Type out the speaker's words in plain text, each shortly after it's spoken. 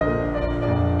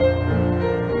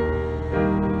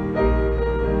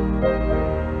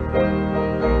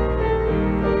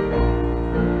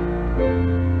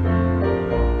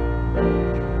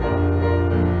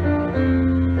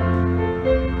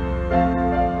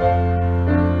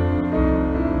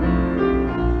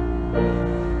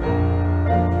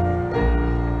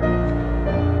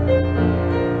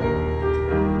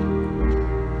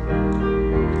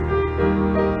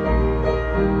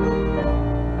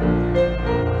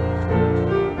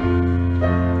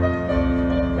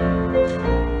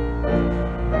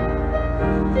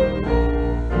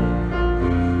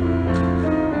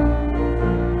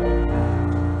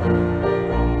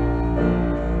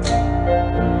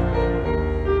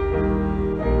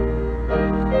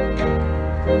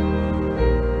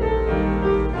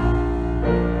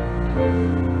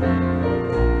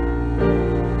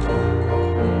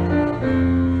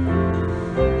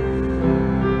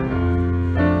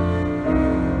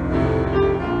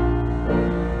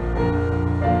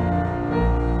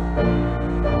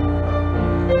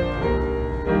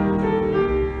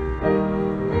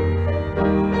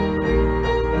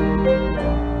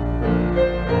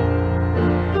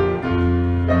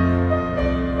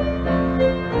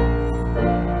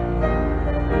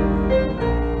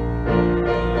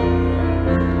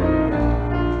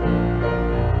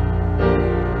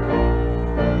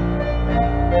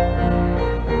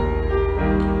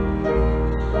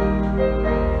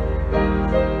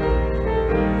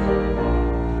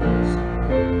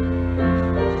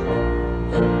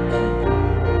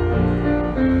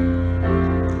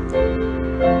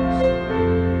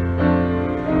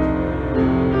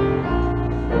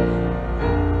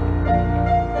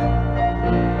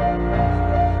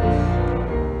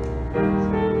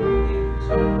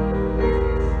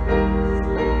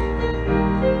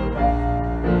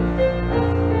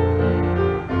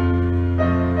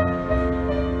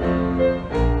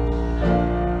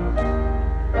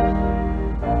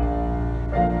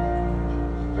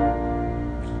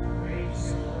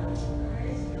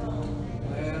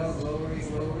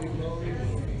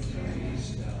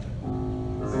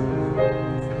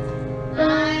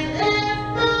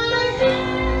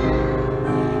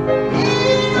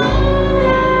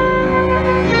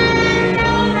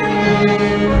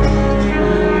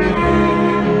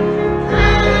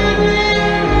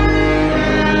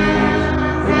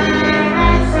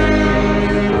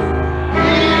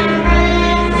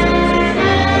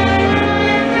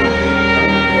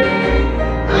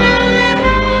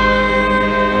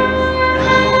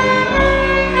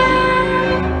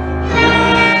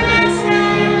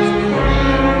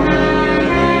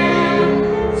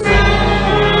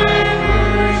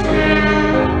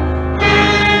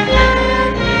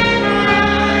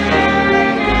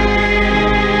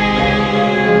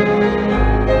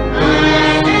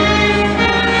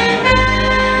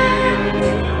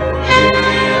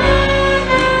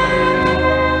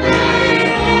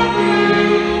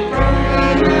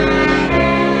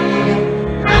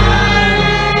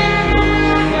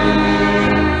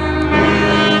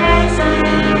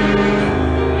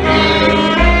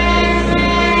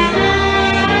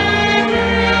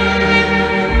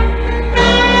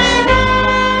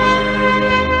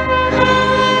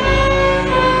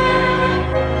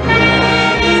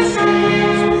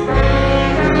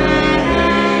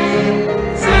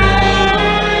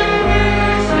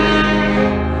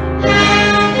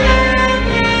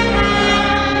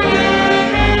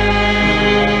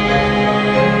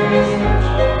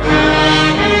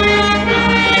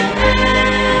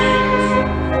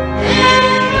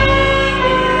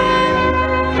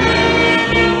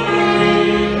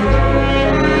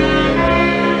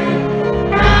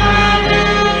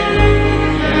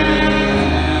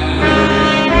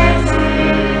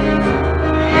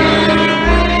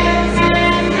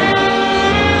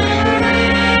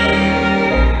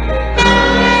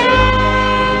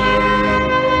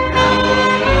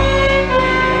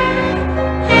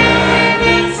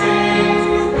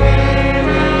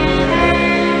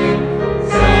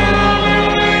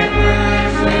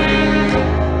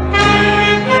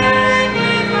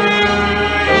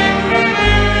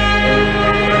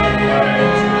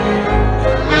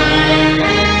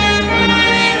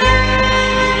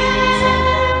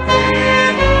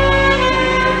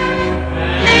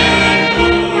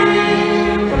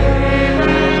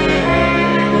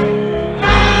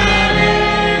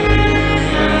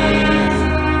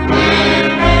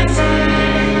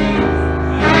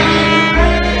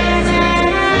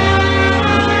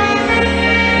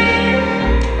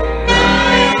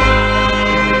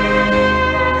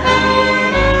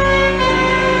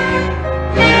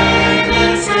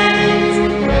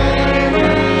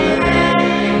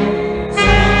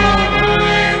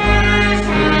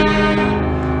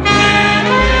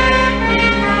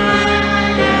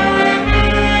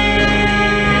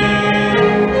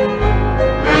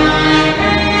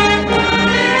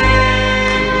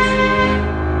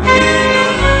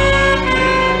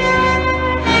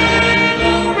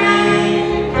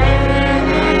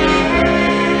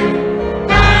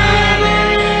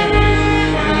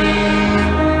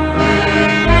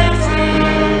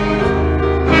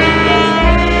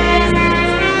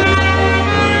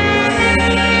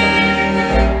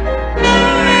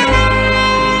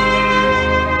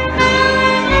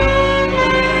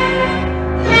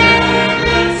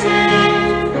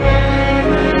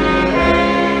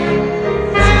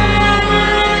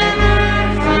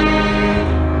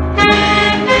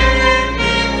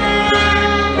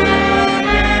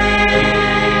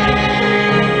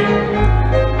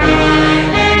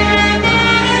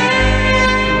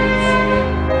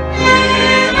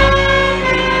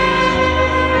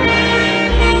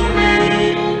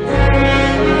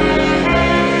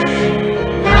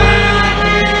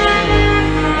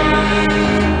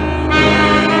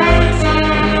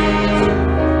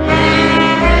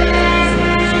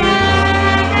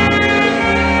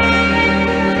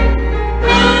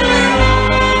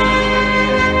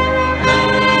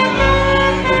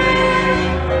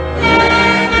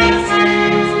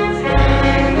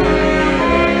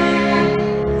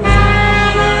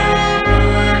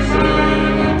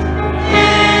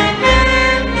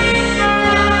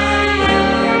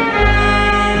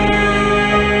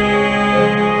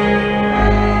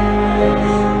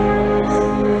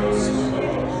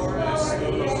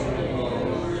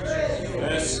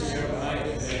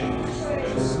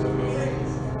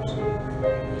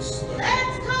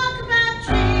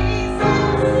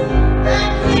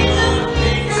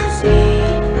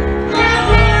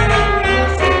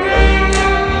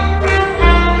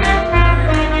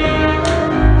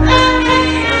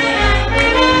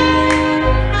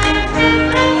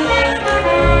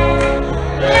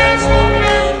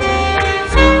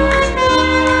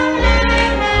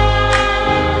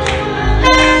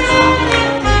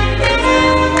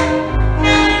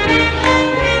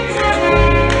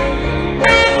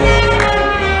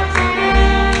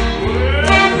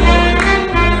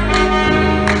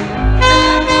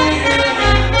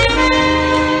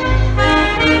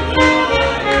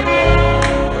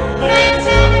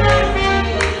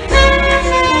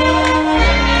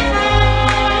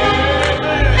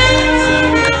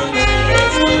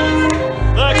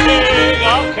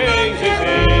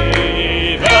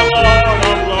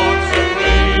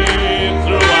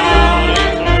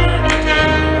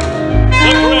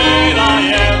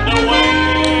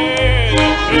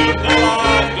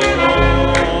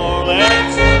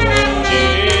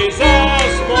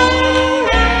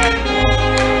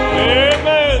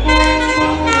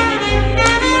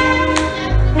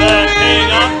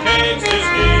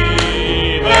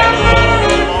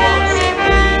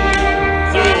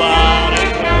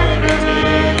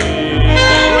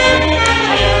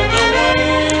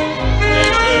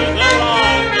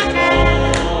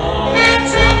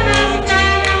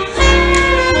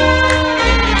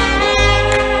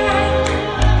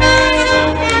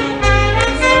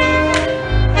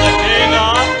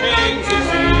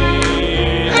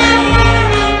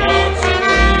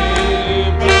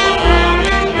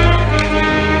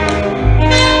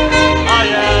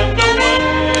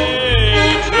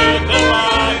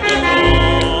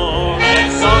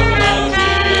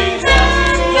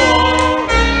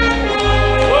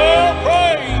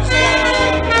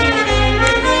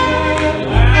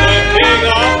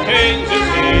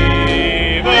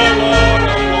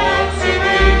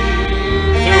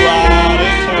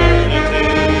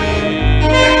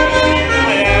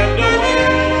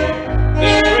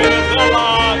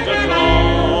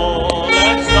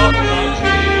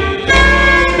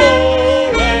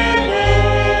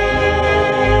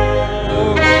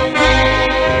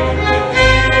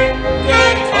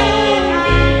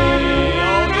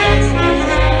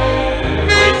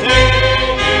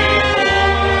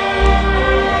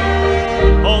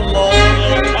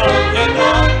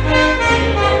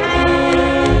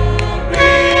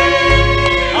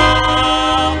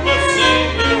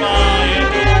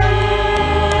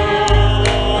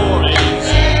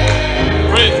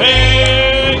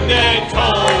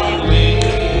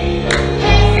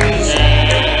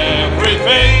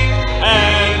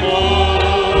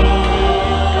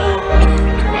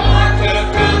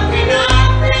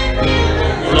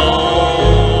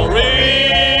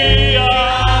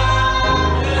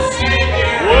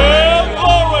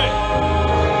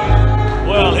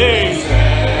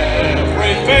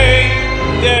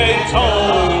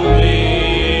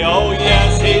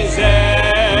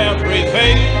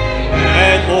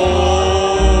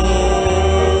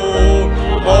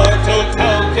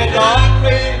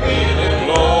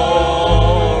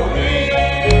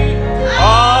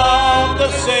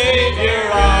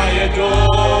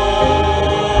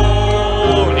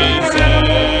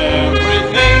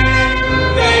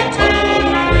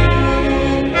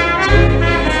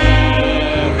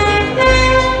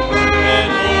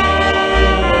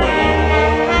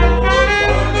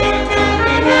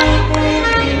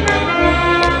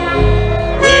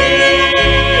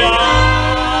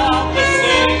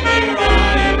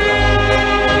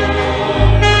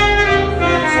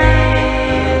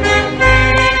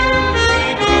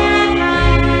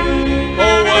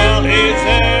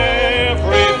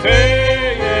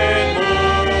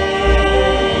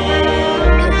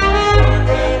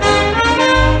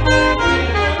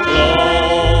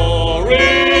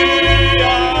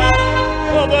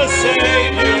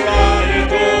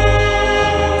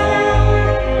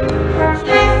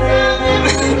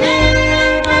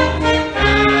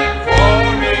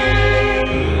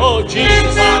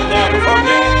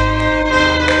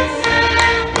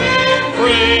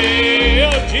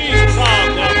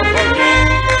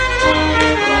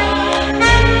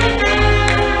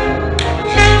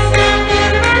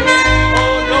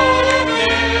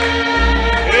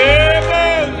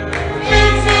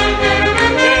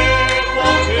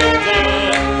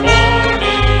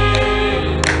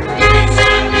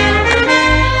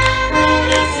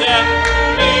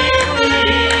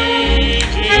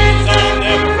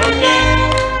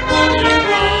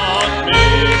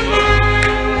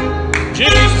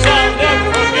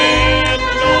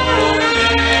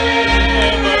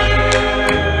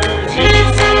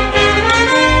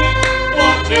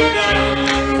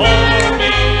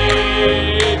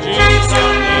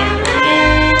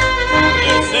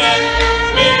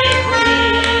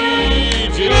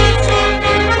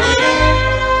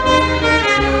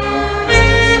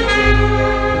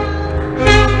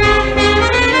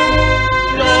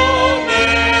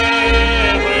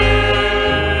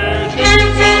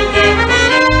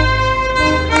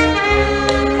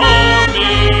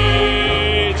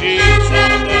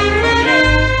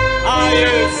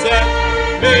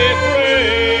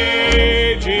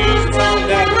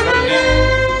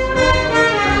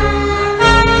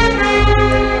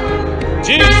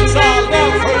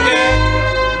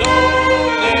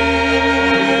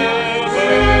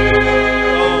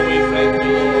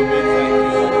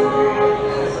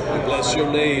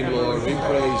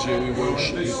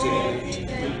worship you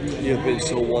tonight. You have been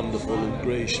so wonderful and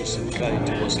gracious and kind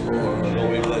to us, Lord. Oh,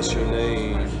 we bless your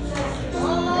name.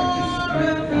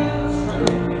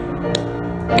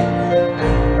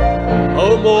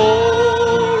 Oh,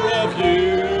 more of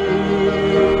you.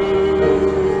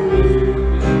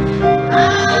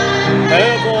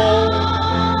 Have all,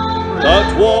 but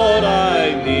what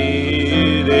I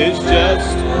need is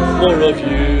just more of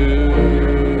you.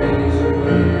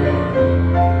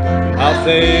 How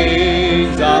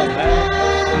things I've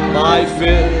had my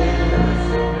fill,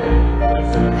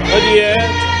 and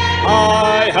yet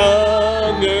I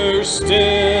hunger still,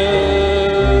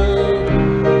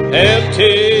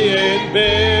 empty and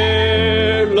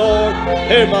bare. Lord,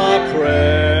 hear my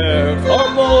prayer for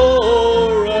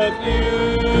more of you.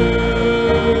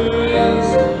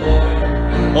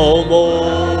 Oh,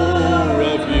 more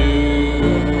of you.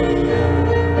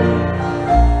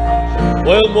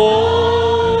 Well,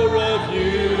 more of you.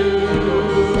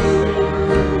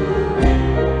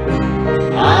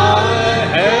 I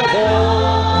have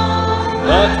all,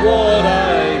 but what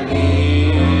I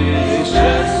need is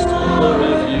just more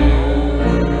of you.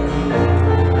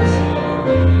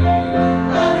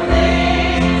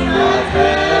 I've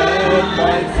had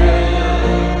my fill,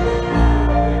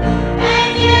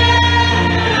 and yet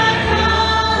I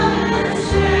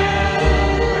understand,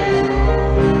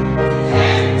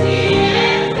 empty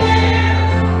and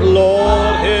bare.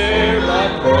 Lord, hear my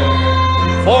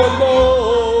prayer for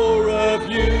more of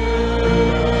you.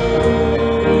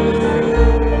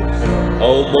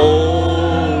 Oh,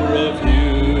 more of you.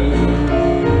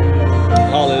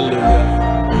 Hallelujah.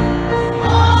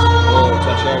 Oh,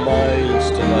 touch our minds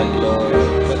tonight, Lord.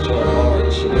 Touch our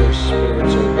hearts and our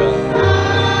spirits, oh God.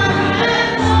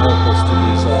 Help us to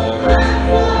desire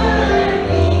more of your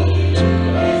ways, oh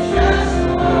God.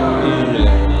 Heal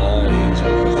our minds, oh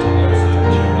God.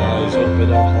 Touch our eyes, open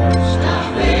our hearts, touch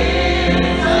me.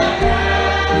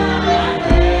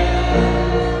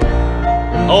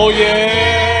 Oh,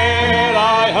 yet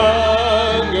I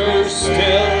hunger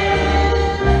still,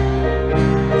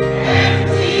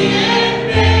 empty and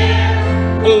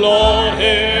bare. Lord,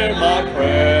 hear my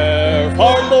prayer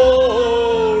for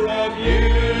more of you.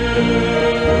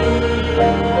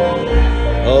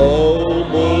 Oh,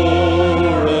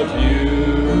 more of you,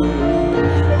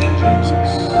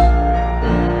 Jesus.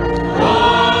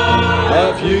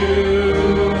 Of you.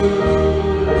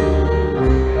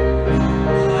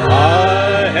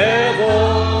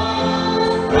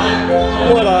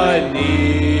 What I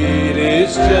need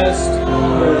is just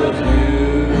more of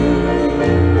you.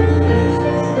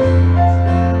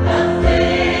 The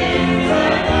things I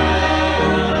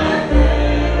have,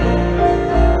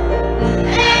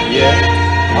 and yet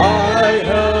I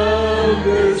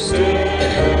hunger still,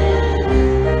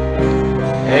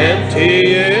 empty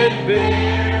and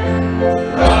bare.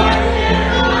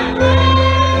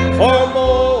 For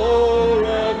more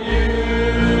of you.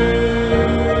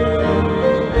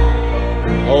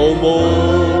 Oh,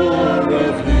 more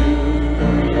of you.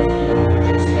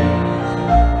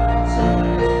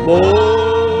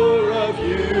 More of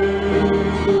you.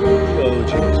 Oh,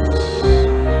 Jesus.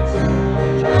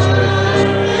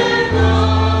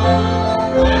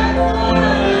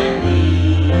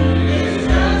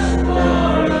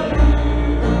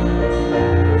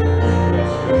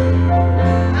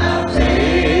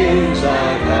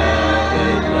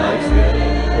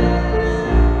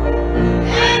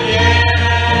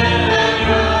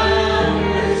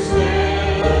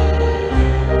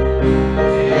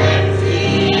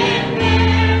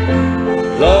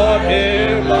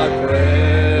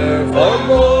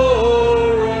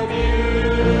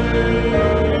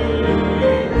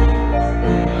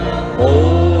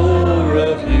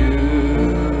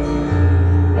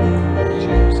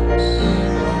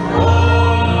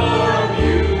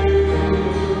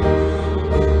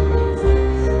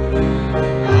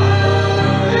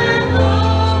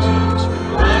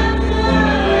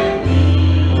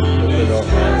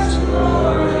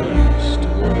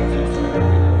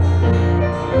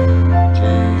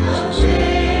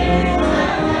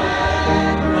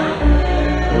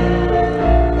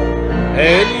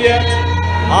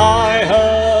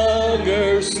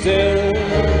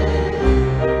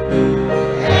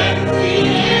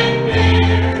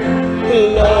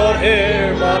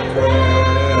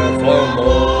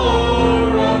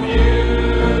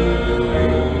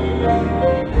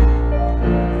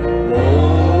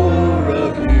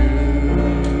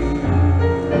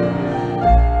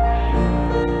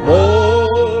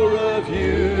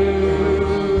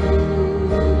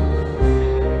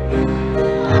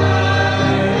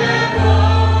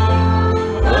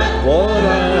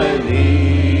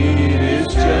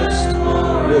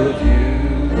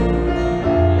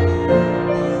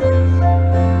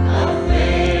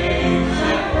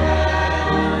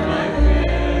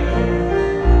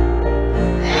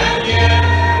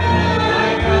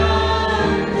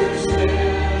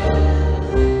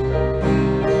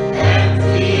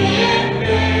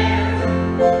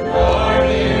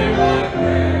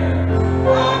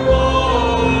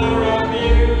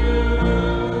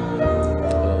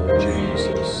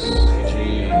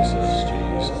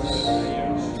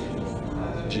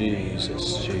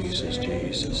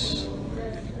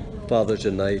 Father,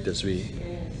 tonight as we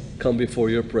come before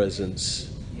your presence,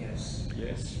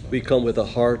 we come with a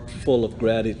heart full of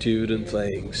gratitude and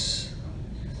thanks.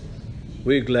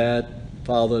 We're glad,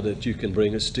 Father, that you can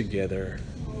bring us together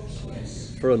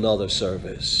for another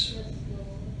service.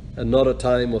 Another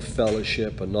time of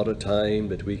fellowship, another time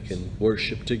that we can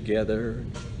worship together.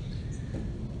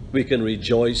 We can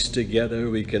rejoice together,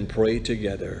 we can pray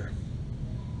together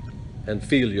and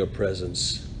feel your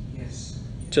presence.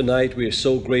 Tonight we are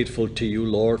so grateful to you,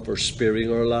 Lord, for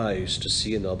sparing our lives to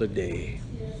see another day.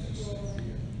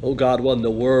 Oh God, when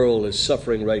the world is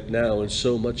suffering right now and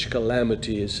so much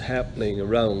calamity is happening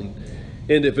around,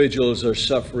 individuals are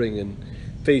suffering and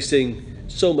facing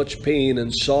so much pain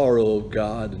and sorrow, oh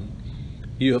God. And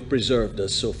you have preserved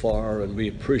us so far, and we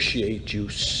appreciate you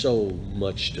so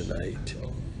much tonight.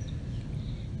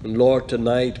 And Lord,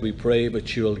 tonight we pray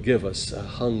that you'll give us a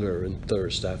hunger and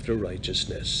thirst after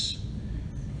righteousness.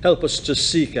 Help us to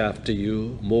seek after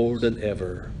you more than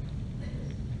ever.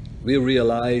 We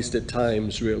realize the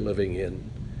times we're living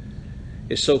in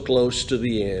is so close to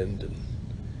the end.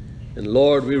 And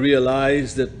Lord, we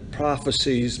realize that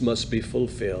prophecies must be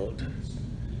fulfilled.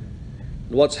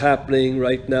 What's happening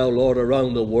right now, Lord,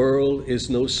 around the world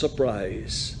is no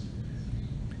surprise.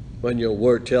 When your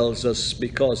word tells us,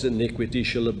 because iniquity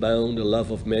shall abound, the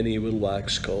love of many will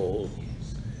wax cold.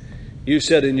 You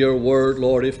said in your word,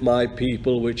 Lord, if my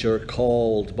people which are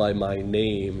called by my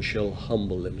name shall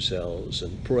humble themselves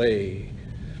and pray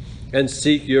and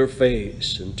seek your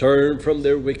face and turn from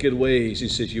their wicked ways, he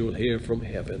says, you'll hear from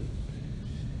heaven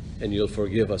and you'll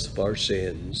forgive us of our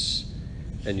sins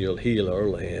and you'll heal our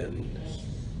land.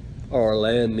 Our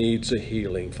land needs a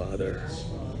healing, Father.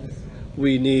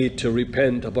 We need to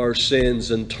repent of our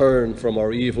sins and turn from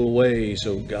our evil ways,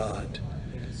 O God.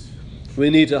 We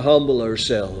need to humble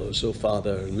ourselves, O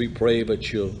Father, and we pray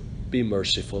that you'll be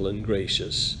merciful and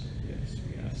gracious.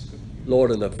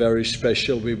 Lord, in a very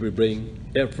special way, we bring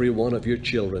every one of your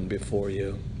children before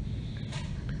you.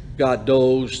 God,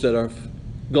 those that have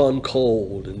gone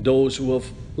cold, and those who have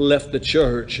left the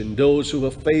church, and those who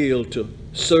have failed to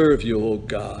serve you, O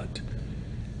God,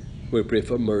 we pray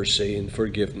for mercy and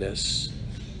forgiveness.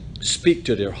 Speak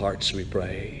to their hearts, we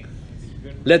pray.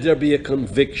 Let there be a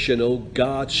conviction, oh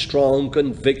God, strong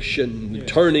conviction,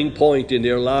 turning point in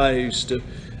their lives to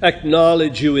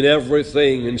acknowledge you in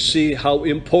everything and see how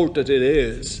important it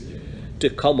is to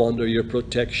come under your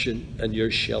protection and your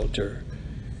shelter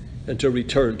and to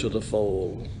return to the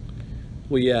fold.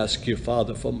 We ask you,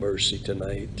 Father, for mercy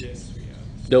tonight.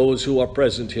 Those who are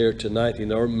present here tonight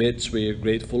in our midst, we are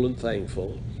grateful and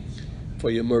thankful for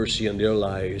your mercy in their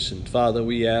lives. And Father,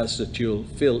 we ask that you'll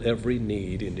fill every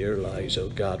need in their lives, oh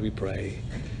God, we pray.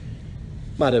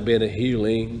 Might have been a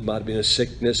healing, might have been a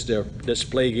sickness that's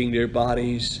plaguing their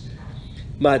bodies.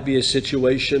 Might be a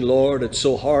situation, Lord, that's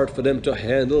so hard for them to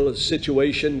handle, a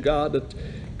situation, God, that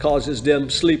causes them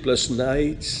sleepless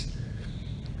nights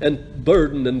and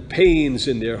burden and pains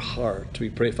in their heart.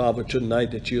 We pray, Father, tonight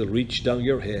that you'll reach down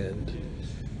your hand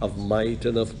of might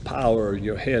and of power, in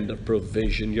your hand of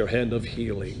provision, your hand of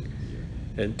healing,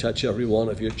 and touch every one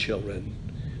of your children,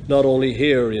 not only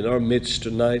here in our midst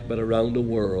tonight, but around the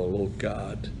world, oh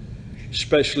God,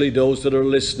 especially those that are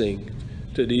listening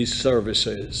to these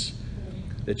services,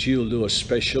 that you'll do a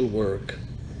special work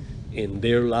in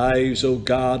their lives, oh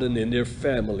God, and in their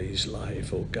families'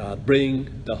 life, oh God.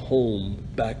 Bring the home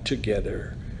back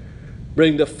together.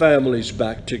 Bring the families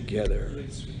back together.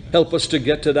 Help us to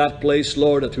get to that place,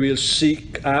 Lord, that we'll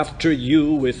seek after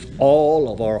you with all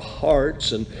of our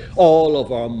hearts and all of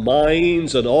our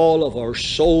minds and all of our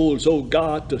souls, oh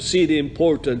God, to see the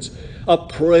importance of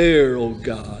prayer, oh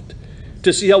God,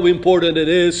 to see how important it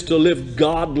is to live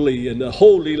godly and a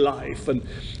holy life, and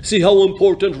see how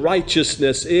important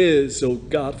righteousness is, oh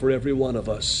God, for every one of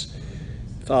us.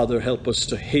 Father, help us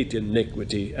to hate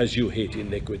iniquity as you hate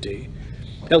iniquity.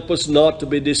 Help us not to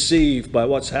be deceived by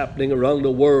what's happening around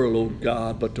the world, oh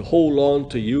God, but to hold on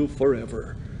to you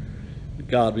forever.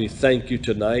 God, we thank you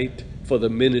tonight for the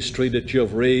ministry that you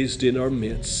have raised in our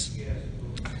midst,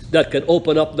 that can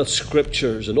open up the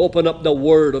scriptures and open up the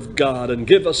word of God and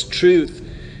give us truth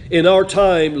in our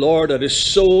time, Lord, that is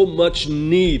so much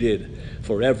needed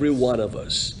for every one of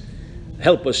us.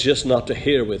 Help us just not to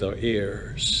hear with our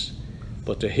ears,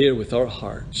 but to hear with our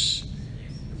hearts.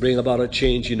 Bring about a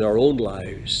change in our own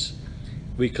lives.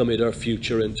 We commit our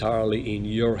future entirely in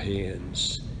your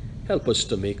hands. Help us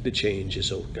to make the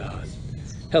changes, oh God.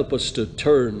 Help us to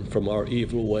turn from our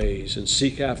evil ways and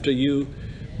seek after you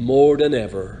more than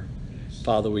ever.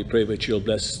 Father, we pray that you'll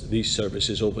bless these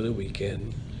services over the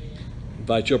weekend.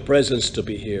 Invite your presence to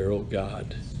be here, oh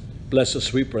God. Bless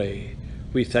us, we pray.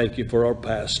 We thank you for our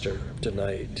pastor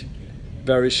tonight.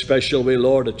 Very special way,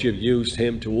 Lord, that you've used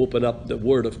him to open up the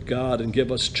Word of God and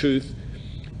give us truth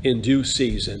in due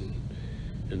season.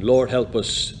 And Lord, help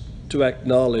us to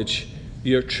acknowledge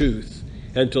your truth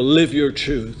and to live your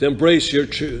truth, embrace your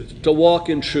truth, to walk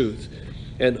in truth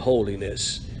and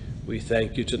holiness. We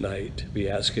thank you tonight. We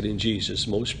ask it in Jesus'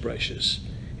 most precious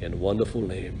and wonderful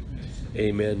name.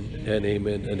 Amen and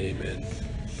amen and amen.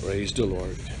 Praise the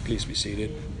Lord. Please be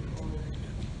seated.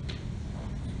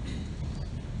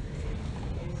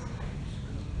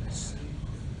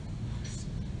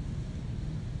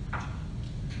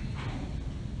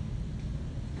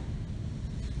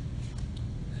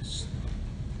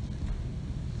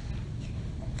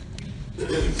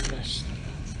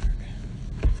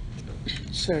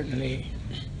 Certainly,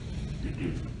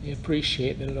 we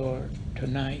appreciate the Lord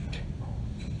tonight.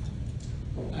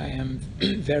 I am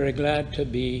very glad to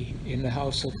be in the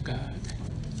house of God.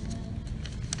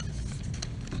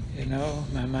 You know,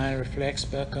 my mind reflects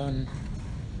back on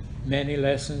many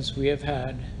lessons we have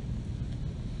had,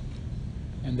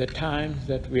 and the time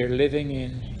that we are living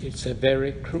in, it's a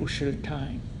very crucial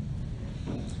time.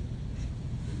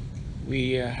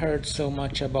 We heard so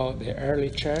much about the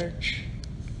early church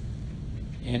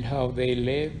and how they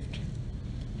lived,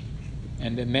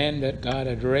 and the men that God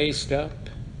had raised up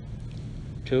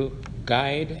to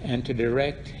guide and to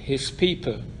direct his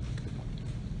people.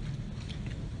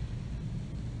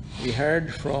 We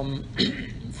heard from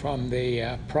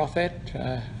the prophet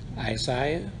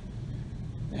Isaiah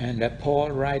and Paul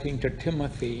writing to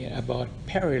Timothy about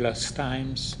perilous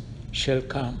times shall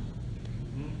come.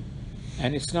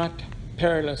 And it's not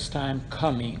perilous time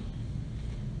coming,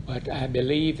 but I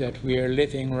believe that we are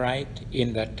living right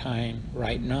in that time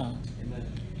right now.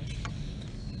 Amen.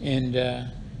 And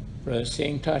Brother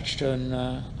Singh touched on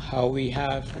how we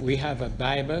have a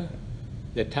Bible.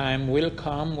 The time will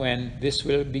come when this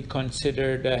will be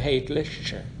considered a hate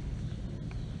literature,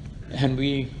 and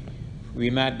we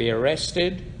might be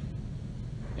arrested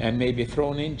and maybe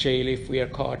thrown in jail if we are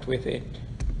caught with it.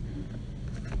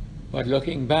 But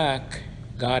looking back,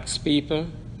 God's people,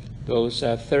 those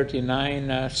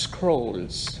 39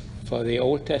 scrolls for the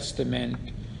Old Testament,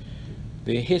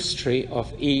 the history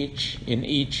of each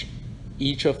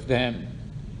of them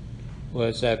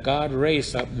was that God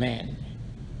raised up men,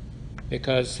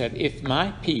 because said, if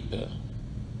my people,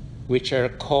 which are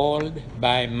called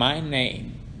by my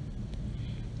name,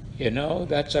 you know,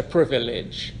 that's a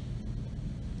privilege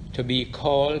to be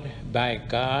called by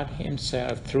God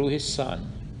himself through his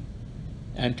Son,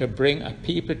 and to bring a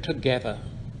people together.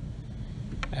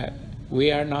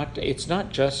 It's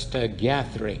not just a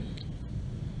gathering,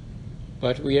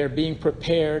 but we are being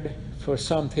prepared for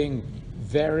something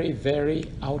very,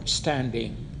 very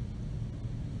outstanding,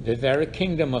 the very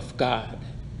kingdom of God.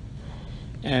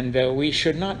 And we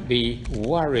should not be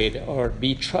worried or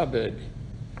be troubled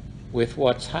with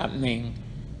what's happening.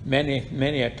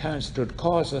 Many a times it would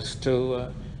cause us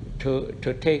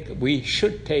we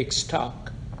should take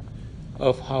stock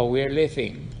of how we're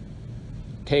living,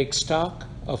 take stock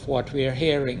of what we are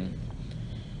hearing.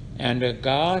 And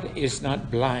God is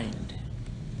not blind,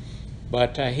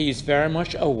 but he's very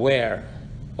much aware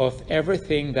of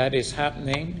everything that is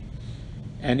happening,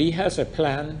 and he has a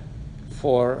plan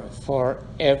for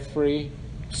every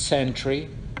century,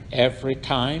 every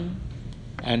time.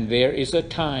 And there is a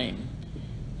time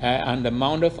on the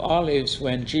Mount of Olives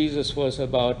when Jesus was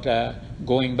about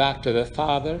going back to the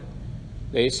Father.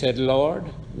 They said, Lord,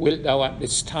 wilt thou at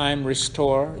this time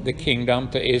restore the kingdom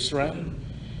to Israel?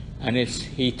 And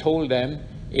he told them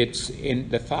it's in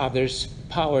the Father's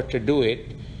power to do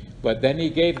it. But then he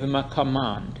gave them a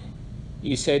command.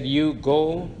 He said, you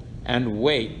go and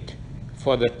wait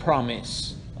for the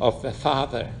promise of the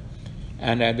Father.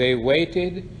 And they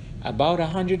waited, about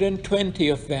 120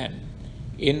 of them,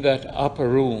 in that upper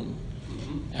room.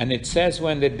 And it says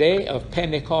when the day of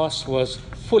Pentecost was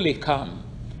fully come,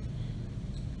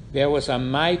 there was a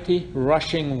mighty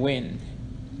rushing wind,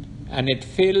 and it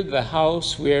filled the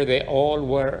house where they all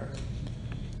were.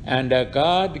 And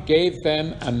God gave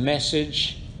them a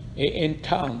message in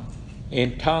tongue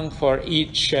for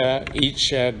each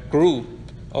group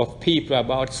of people,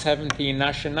 about 17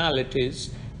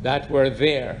 nationalities that were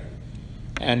there.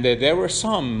 And there were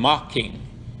some mocking,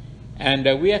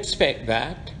 and we expect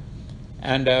that.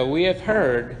 And we have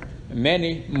heard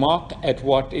many mock at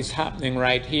what is happening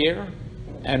right here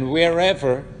and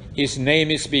wherever his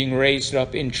name is being raised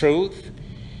up in truth.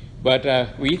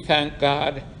 But we thank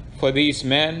God for these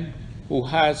men who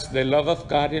has the love of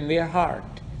God in their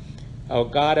heart, how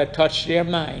God had touched their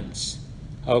minds,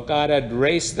 how God had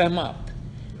raised them up.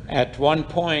 At one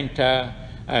point,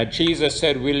 Jesus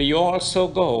said, will you also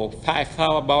go?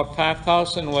 About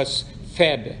 5,000 was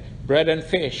fed, bread and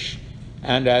fish.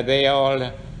 And they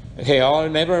all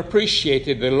never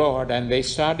appreciated the Lord. And they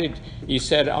started, he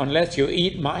said, unless you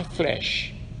eat my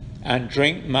flesh and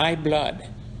drink my blood,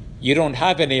 you don't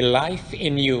have any life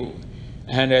in you.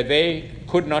 And they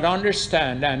could not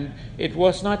understand, and it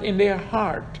was not in their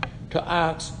heart to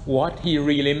ask what he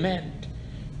really meant.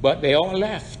 But they all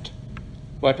left.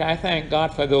 But I thank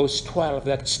God for those 12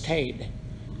 that stayed.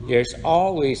 There's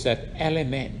always that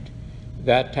element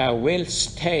that will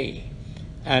stay.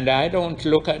 And I don't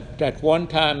look at one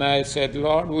time I said,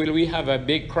 Lord, will we have a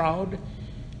big crowd?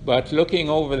 But looking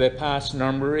over the past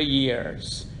number of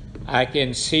years, I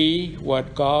can see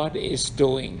what God is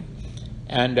doing.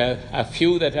 And a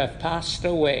few that have passed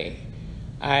away,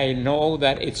 I know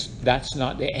that that's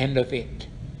not the end of it.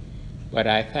 But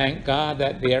I thank God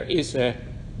that there is a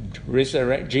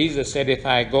resurrection. Jesus said, if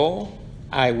I go,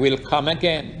 I will come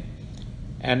again.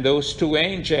 And those 2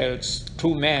 angels,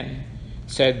 2 men,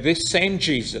 said, this same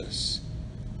Jesus,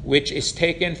 which is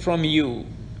taken from you,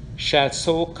 shall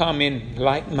so come in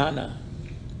like manner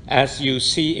as you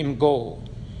see him go.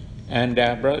 And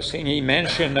Brother Singh, he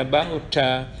mentioned about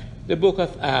the book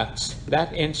of Acts,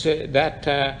 that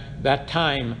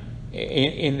time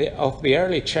of the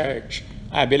early church.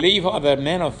 I believe other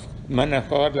men of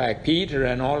God like Peter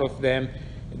and all of them,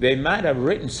 they might have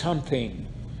written something,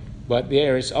 but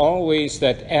there is always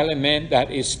that element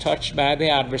that is touched by the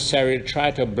adversary to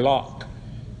try to block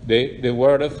the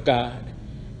word of God.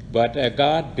 But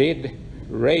God did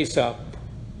raise up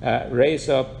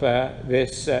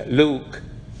this Luke,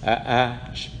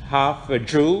 half a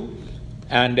Jew,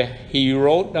 and he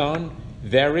wrote down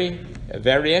very,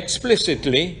 very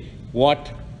explicitly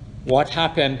what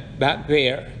happened back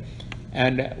there.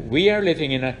 And we are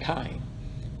living in a time.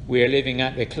 We are living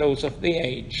at the close of the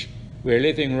age. We're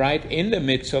living right in the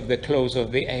midst of the close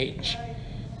of the age.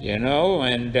 You know,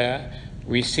 and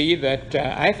we see that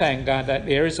I thank God that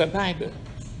there is a Bible.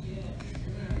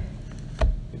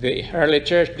 The early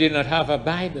church did not have a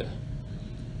Bible.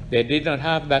 They did not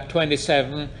have that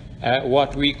 27,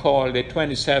 what we call the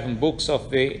 27 books of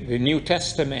the New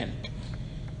Testament.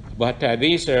 But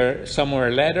these are some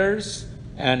were letters,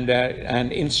 and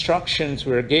instructions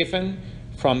were given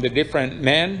from the different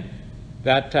men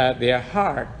that their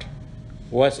heart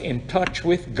was in touch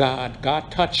with God.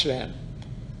 God touched them,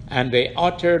 and they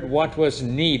uttered what was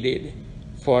needed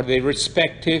for the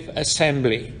respective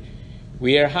assembly.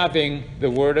 We are having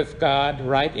the Word of God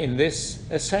right in this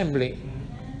assembly,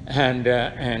 and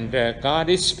God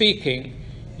is speaking.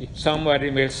 Somebody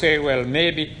will say, well,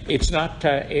 maybe it's not,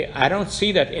 I don't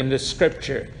see that in the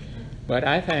Scripture, but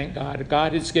I thank God.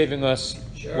 God is giving us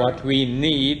what we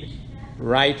need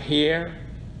right here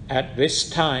at this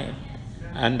time.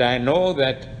 And I know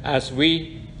that as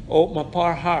we open up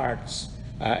our hearts,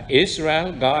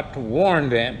 Israel, God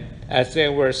warned them as they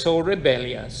were so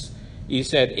rebellious. He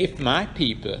said, if my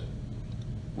people,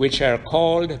 which are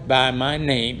called by my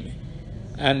name,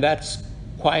 and that's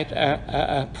quite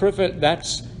a privilege,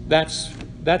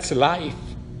 that's life.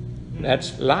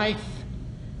 That's life.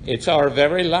 It's our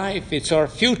very life. It's our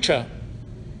future.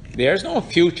 There's no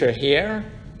future here.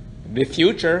 The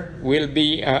future will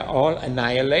be all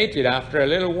annihilated after a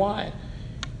little while.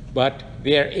 But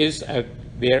there is a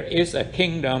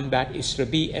kingdom that is to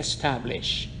be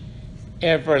established.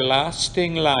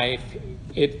 Everlasting life.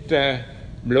 It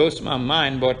blows my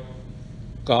mind, but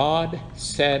God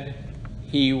said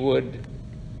he would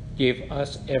give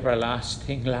us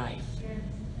everlasting life.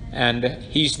 And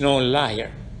he's no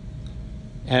liar.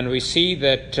 And we see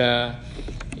that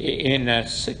in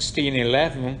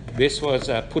 1611, this was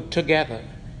put together.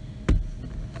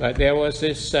 But there was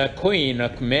this queen,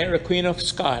 Mary Queen of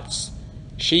Scots.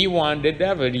 She wanted the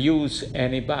devil to use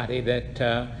anybody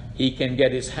that he can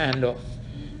get his hand off.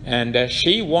 And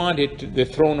she wanted the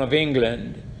throne of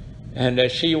England. And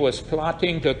she was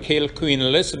plotting to kill Queen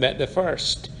Elizabeth I.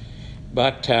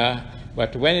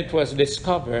 But when it was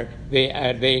discovered,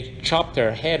 they chopped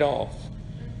her head off.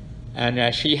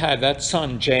 And she had that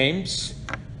son, James.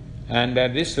 And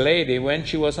this lady, when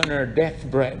she was on her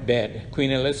deathbed,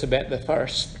 Queen Elizabeth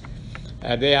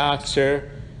I, they asked her,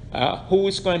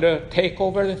 who's going to take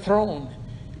over the throne?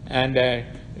 And,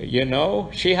 you know,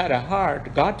 she had a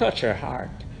heart. God touched her heart.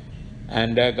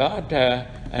 And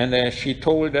she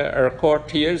told her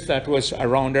courtiers that was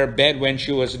around her bed when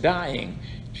she was dying.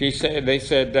 They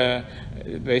said,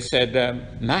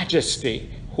 Majesty,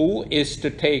 who is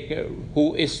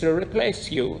to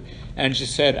replace you? And she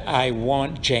said, I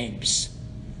want James.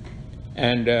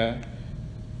 And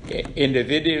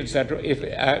individuals that if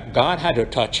God had to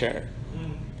touch her,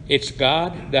 It's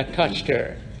God that touched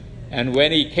her. And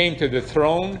when he came to the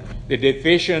throne, the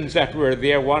divisions that were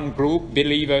there, one group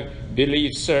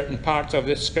believed certain parts of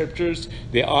the scriptures,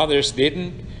 the others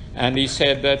didn't. And he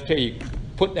said that he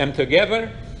put them together.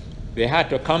 They had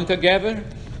to come together.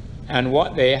 And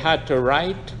what they had to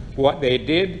write, what they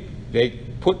did, they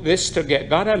put this together.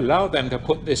 God allowed them to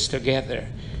put this together.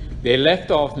 They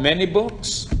left off many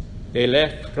books. They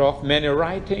left off many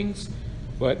writings.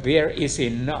 But there is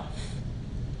enough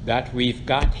that we've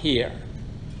got here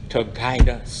to guide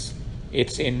us.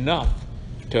 It's enough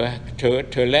to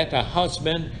let a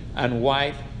husband and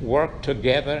wife work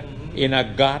together in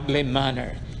a godly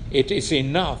manner. It is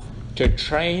enough to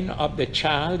train up the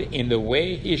child in the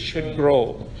way he should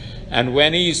grow. And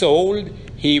when he's old,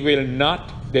 he will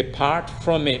not depart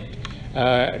from it.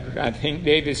 I think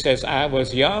David says, I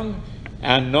was young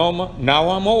and now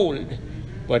I'm old,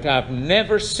 but I've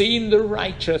never seen the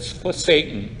righteous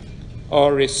forsaken,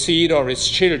 or his seed or his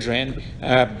children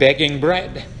begging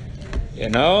bread. You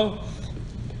know,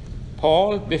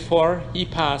 Paul, before he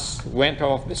passed, went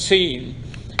off the scene.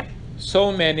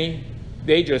 So many,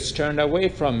 they just turned away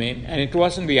from him, and it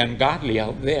wasn't the ungodly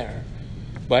out there,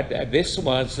 but these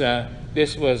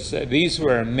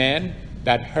were men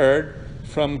that heard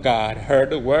from God, heard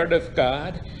the word of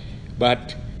God,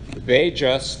 but they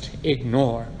just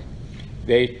ignored.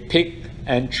 They pick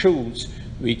and choose.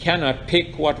 We cannot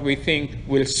pick what we think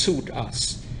will suit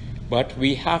us, but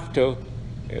we have to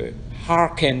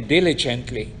hearken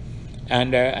diligently.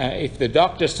 And if the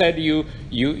doctor said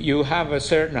you have a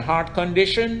certain heart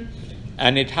condition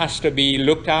and it has to be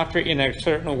looked after in a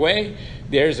certain way,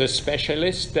 there's a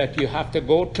specialist that you have to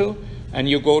go to, and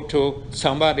you go to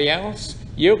somebody else,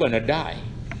 you're going to die.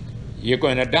 You're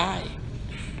going to die.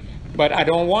 But I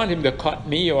don't want him to cut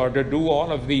me or to do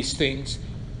all of these things.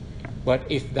 But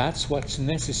if that's what's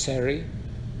necessary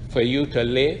for you to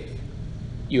live,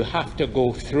 you have to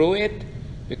go through it,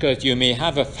 because you may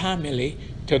have a family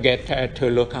to get to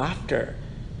look after.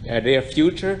 Their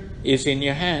future is in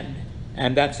your hand,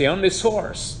 and that's the only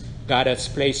source. God has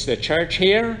placed the church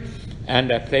here, and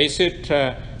place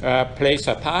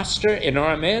a pastor in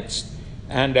our midst,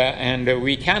 and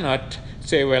we cannot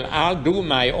say, well, I'll do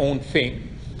my own thing.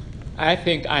 I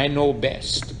think I know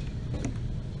best.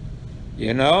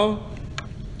 You know,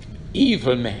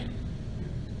 evil men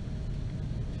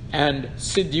and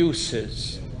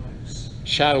seducers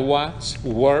shall wax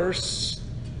worse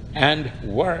and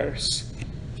worse.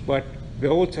 But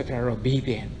those that are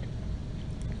obedient,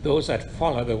 those that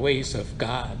follow the ways of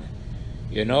God,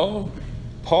 you know,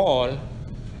 Paul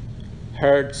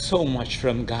heard so much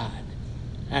from God.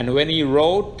 And when he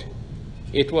wrote,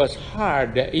 it was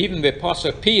hard. Even the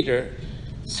Apostle Peter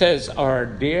says, our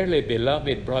dearly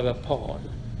beloved brother Paul,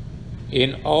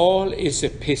 in all his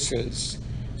epistles,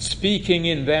 speaking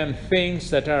in them things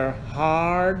that are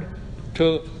hard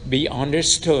to be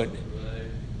understood.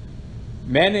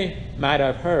 Many might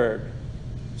have heard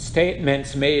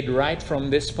statements made right from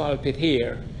this pulpit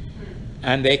here,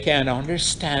 and they can't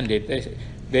understand it.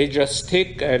 They just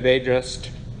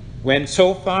went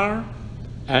so far,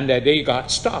 and they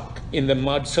got stuck in the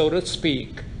mud, so to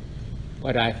speak.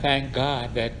 But I thank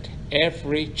God that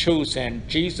every truth, and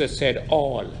Jesus said,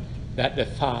 all that the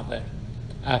Father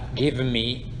hath given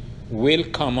me will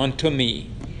come unto me,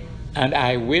 and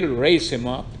I will raise him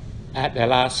up at the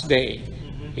last day.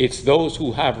 It's those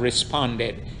who have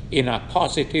responded in a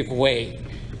positive way.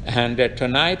 And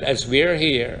tonight, as we're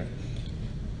here,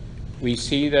 we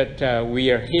see that we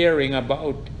are hearing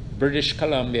about British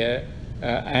Columbia,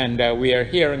 and we are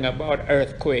hearing about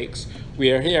earthquakes.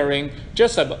 We are hearing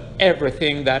just about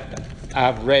everything that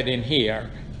I've read in here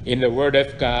in the Word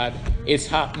of God. It's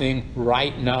happening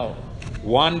right now.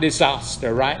 One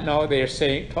disaster. Right now they're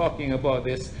talking about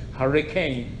this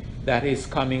hurricane that is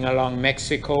coming along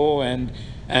Mexico, and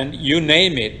you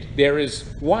name it. There is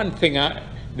one thing,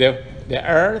 the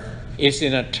earth is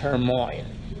in a turmoil.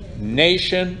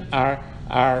 Nation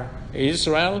are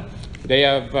Israel. They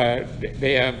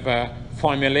have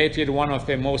formulated one of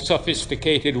the most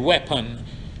sophisticated weapon,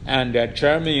 and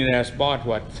Germany has bought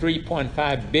what,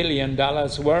 $3.5 billion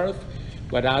worth.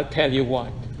 But I'll tell you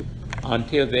what,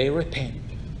 until they repent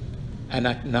and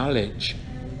acknowledge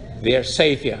their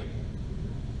Savior,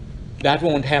 that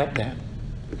won't help them.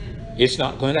 It's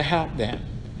not going to help them.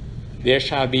 There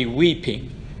shall be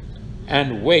weeping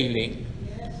and wailing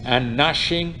and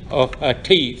gnashing of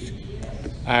teeth.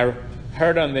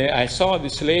 I saw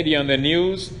this lady on the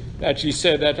news that she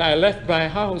said that I left my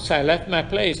house, I left my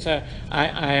place, I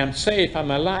am safe,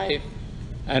 I'm alive.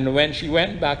 And when she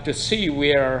went back to see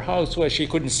where her house was, she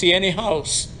couldn't see any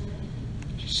house.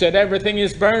 She said everything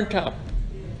is burnt up.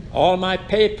 All my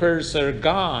papers are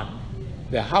gone.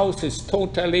 The house is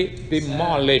totally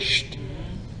demolished.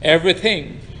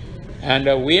 Everything. And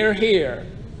we're here.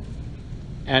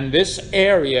 And this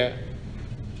area,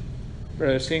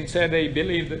 Brother Singh said, they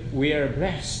believe that we are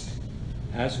blessed,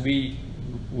 as we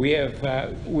have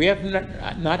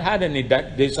not had any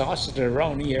disaster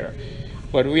around here,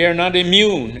 but we are not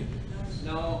immune.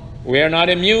 No. We are not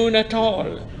immune at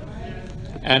all.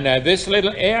 And this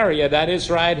little area that is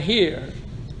right here,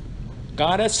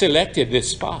 God has selected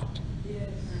this spot.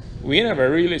 We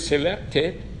never really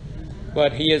selected,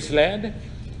 but He has led,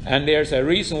 and there's a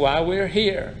reason why we're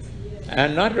here.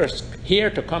 And not just here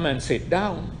to come and sit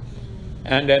down.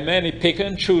 And many pick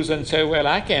and choose and say, well,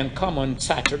 I can't come on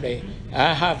Saturday.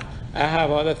 I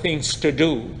have other things to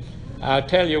do. I'll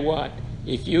tell you what,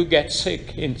 if you get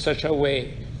sick in such a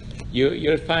way,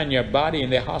 you'll find your body in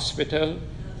the hospital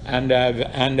and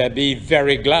be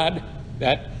very glad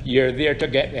that you're there to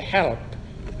get the help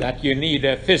that you need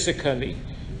physically.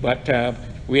 But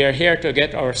we are here to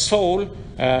get our soul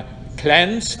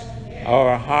cleansed,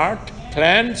 our heart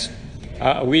cleansed.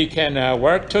 We can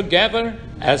work together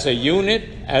as a unit,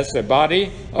 as the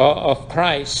body of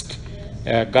Christ.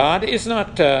 God is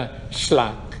not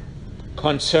slack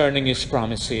concerning His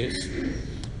promises,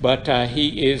 but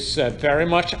He is very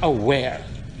much aware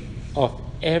of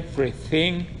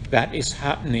everything that is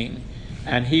happening,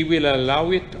 and He will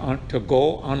allow it to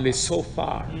go only so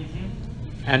far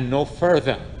and no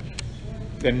further.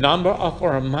 The number of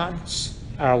our months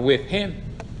are with Him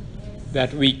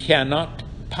that we cannot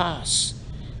pass.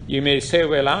 You may say,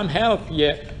 well, I'm healthy,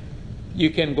 yet you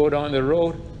can go down the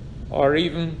road or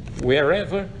even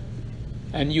wherever,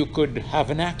 and you could have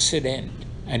an accident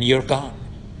and you're gone.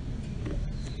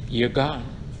 You're gone.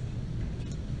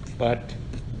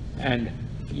 And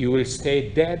you will stay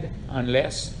dead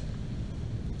unless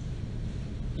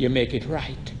you make it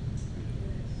right.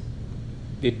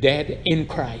 The dead in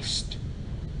Christ.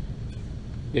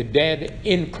 The dead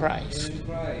in Christ.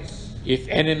 If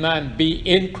any man be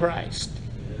in Christ,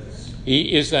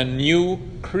 he is a new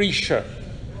creature.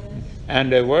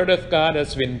 And the Word of God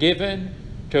has been given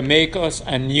to make us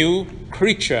a new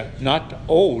creature, not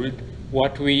old,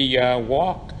 what we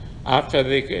walk after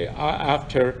the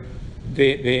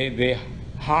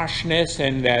harshness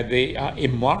and the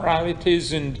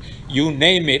immoralities and you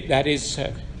name it that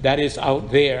is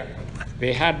out there.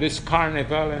 They had this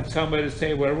carnival and somebody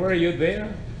say, well, were you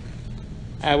there?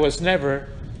 I was never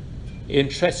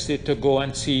interested to go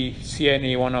and see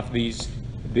any one of these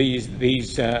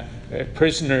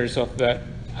prisoners of the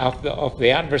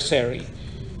adversary,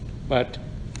 but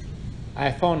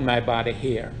I found my body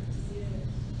here.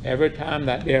 Every time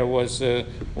that there was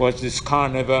this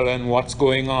carnival and what's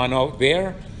going on out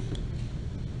there,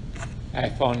 I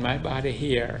found my body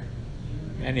here.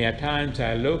 Many a times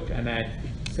I looked and I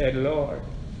said, Lord,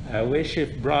 I wish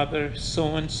if brother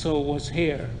so-and-so was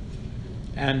here,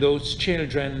 and those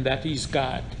children that he's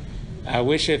got. I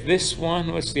wish if this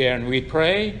one was there. And we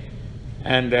pray,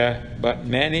 and but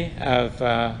many have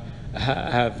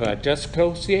just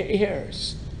closed their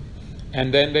ears.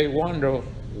 And then they wonder,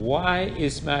 why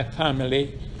is my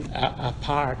family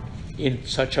apart in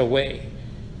such a way?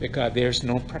 Because there's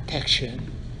no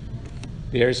protection.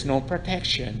 There's no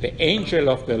protection. The angel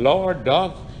of the Lord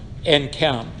doth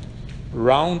encamp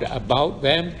round about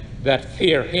them that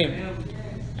fear Him.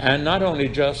 And not only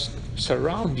just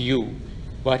surround you,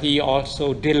 but He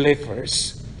also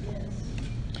delivers.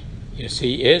 You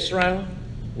see, Israel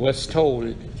was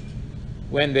told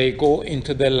when they go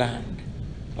into the land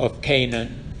of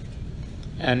Canaan,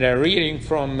 and they're reading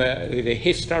from the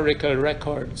historical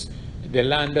records, the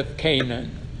land of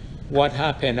Canaan, what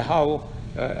happened, how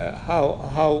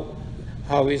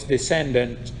his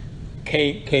descendants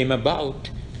came about,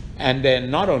 and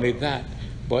then not only that,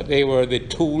 but they were the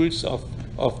tools of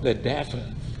the devil,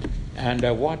 and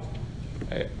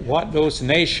what those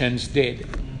nations did.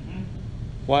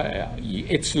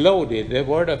 It's loaded. The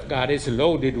Word of God is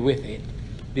loaded with it.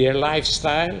 Their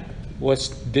lifestyle was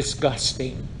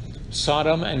disgusting.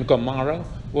 Sodom and Gomorrah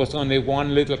was only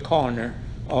one little corner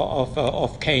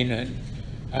of Canaan.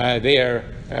 Their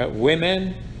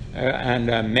women and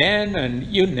men and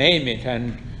you name it,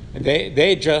 and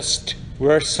they just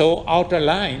were so out of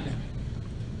line.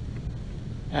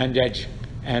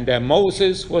 And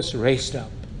Moses was raised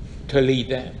up to lead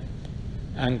them.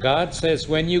 And God says,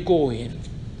 when you go in,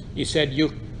 He said,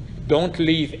 you don't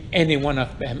leave any one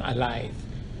of them alive.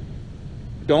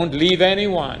 Don't leave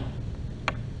anyone.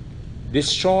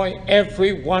 Destroy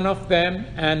every one of them,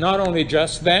 and not only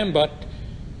just them, but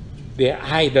their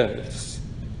idols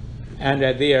and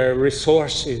their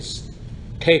resources.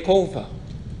 Take over.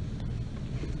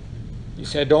 He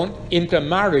said, don't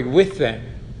intermarry with them.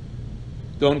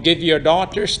 Don't give your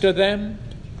daughters to them.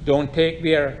 Don't take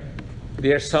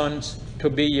their sons to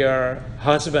be your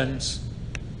husbands.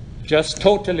 Just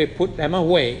totally put them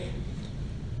away,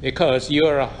 because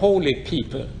you're a holy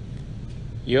people.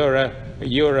 You're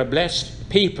a blessed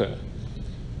people.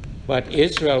 But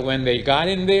Israel, when they got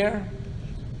in there,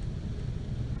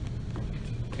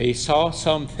 they saw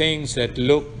some things that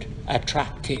looked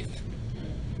attractive.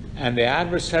 And the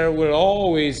adversary will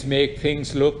always make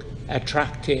things look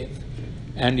attractive.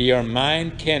 And your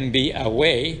mind can be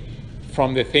away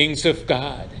from the things of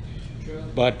God.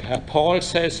 But Paul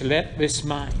says, let this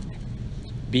mind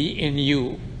be in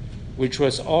you, which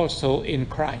was also in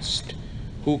Christ,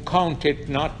 who counted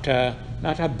not a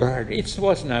burden. It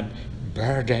wasn't a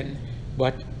burden,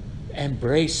 but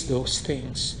embrace those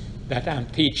things that I'm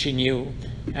teaching you.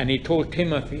 And he told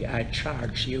Timothy, I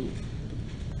charge you.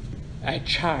 I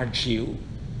charge you.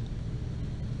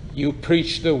 You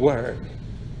preach the word.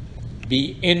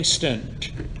 Be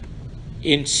instant,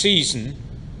 in season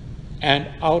and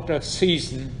out of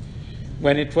season.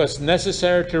 When it was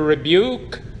necessary to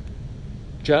rebuke,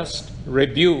 just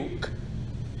rebuke.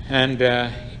 And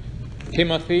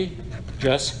Timothy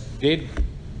just did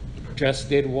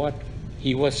what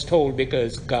he was told,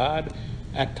 because God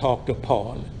had talked to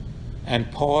Paul.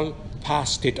 And Paul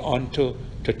passed it on to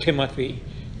Timothy.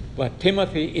 But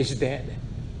Timothy is dead.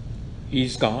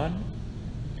 He's gone.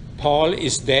 Paul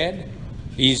is dead.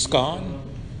 He's gone.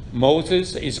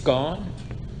 Moses is gone.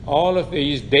 All of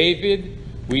these, David,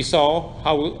 we saw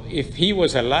how if he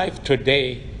was alive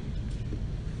today,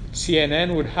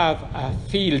 CNN would have a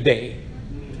field day.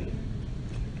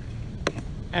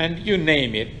 And you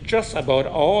name it, just about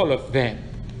all of them,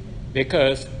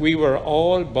 because we were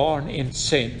all born in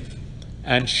sin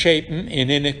and shapen in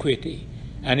iniquity.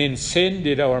 And in sin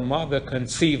did our mother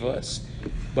conceive us.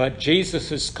 But Jesus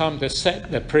has come to set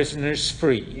the prisoners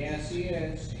free. Yes, he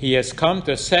is. He has come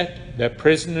to set the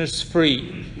prisoners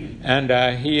free. And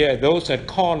those that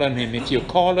call on him, if you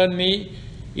call on me,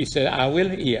 he said, I will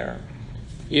hear.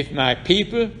 If my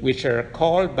people, which are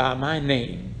called by my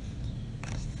name,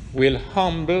 will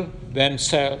humble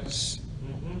themselves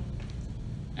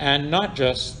and not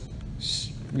just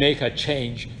make a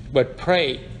change, but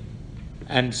pray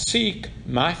and seek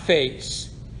my face,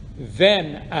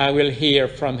 then I will hear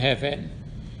from heaven,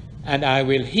 and I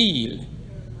will heal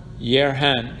your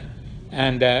hand,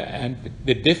 and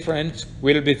the difference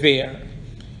will be there.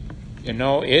 You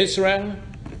know, Israel,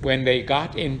 when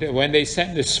they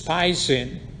sent the spies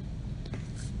in,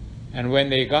 and when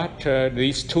they got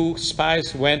these two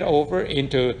spies went over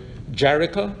into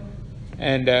Jericho,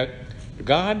 and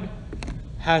God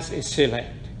has his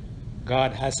select,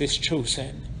 God has his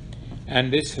chosen.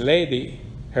 And this lady,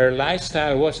 her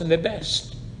lifestyle wasn't the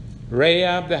best.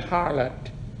 Rahab the harlot,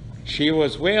 she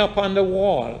was way up on the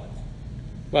wall.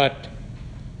 But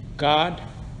God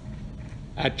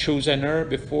had chosen her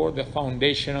before the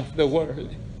foundation of the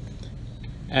world.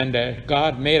 And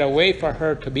God made a way for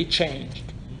her to be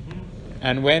changed.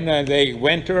 And when they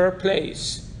went to her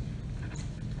place,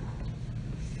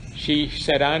 she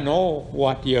said, I know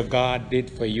what your God did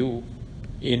for you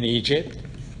in Egypt.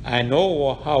 I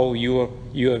know how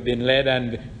you have been led,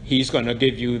 and he's going to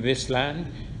give you this land.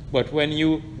 But when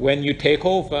you take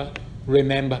over,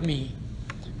 remember me.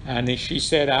 And she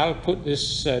said, I'll put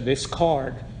this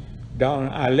cord down.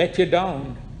 I'll let you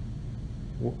down.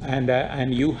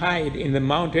 And you hide in the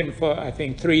mountain for, I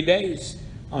think, 3 days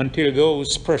until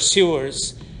those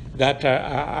pursuers that are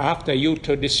after you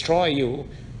to destroy you,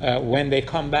 when they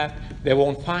come back, they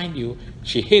won't find you.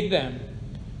 She hid them.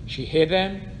 She hid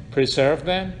them, preserved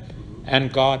them,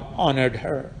 and God honored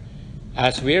her.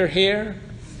 As we're here,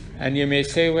 and you may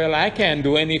say, well, I can't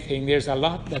do anything. There's a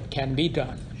lot that can be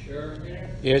done. Sure.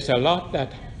 There's a lot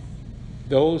that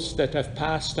those that have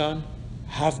passed on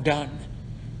have done.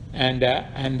 And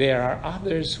there are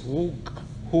others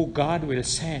who God will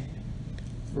send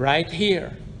right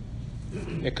here,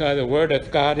 because the word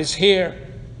of God is here.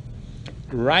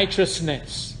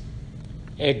 Righteousness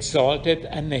exalted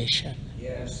a nation.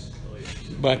 Yes.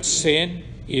 But sin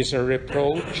is a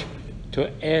reproach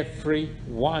to every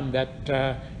one that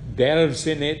delves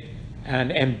in it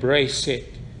and embrace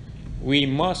it. We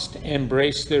must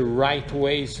embrace the right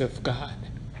ways of God.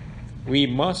 We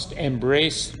must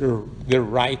embrace the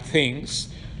right things.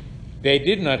 They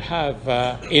did not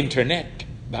have internet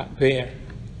back there.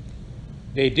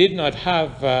 They did not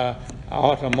have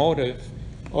automotive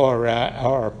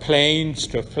or planes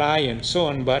to fly and so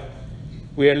on, but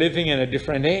we are living in a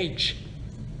different age.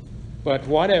 But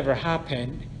whatever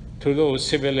happened to those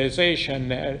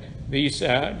civilizations,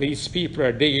 these people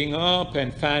are digging up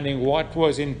and finding what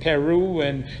was in Peru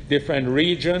and different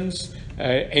regions,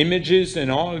 images and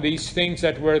all these things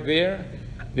that were there.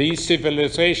 These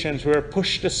civilizations were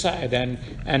pushed aside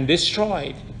and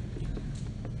destroyed.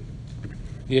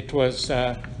 It was,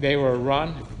 they were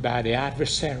run by the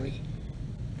adversary.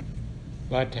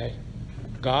 But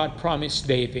God promised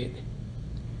David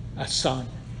a son.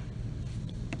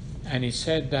 And he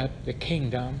said that the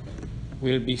kingdom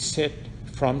will be set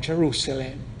from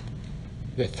Jerusalem.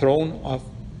 The throne of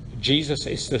Jesus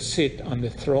is to sit on the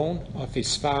throne of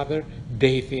his father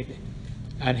David.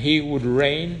 And he would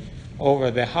reign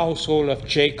over the household of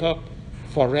Jacob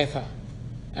forever.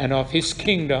 And of his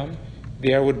kingdom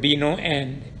there would be no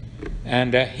end.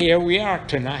 And here we are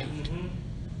tonight.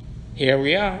 Here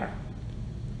we are.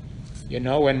 You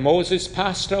know, when Moses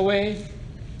passed away,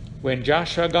 when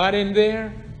Joshua got in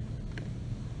there,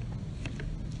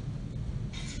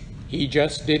 he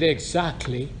just did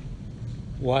exactly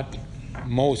what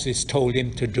Moses told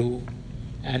him to do.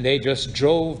 And they just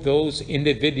drove those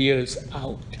individuals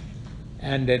out.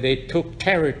 And they took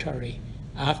territory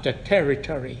after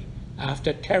territory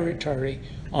after territory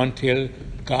until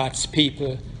God's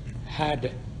people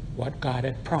had what God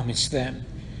had promised them.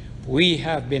 We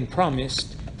have been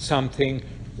promised something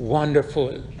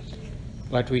wonderful.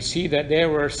 But we see that there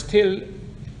were still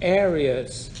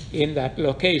areas in that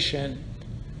location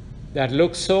that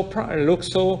looked so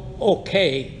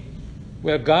okay.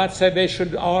 Well, God said they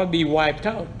should all be wiped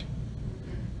out.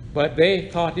 But they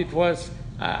thought it was,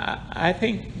 I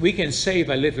think we can save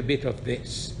a little bit of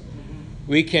this.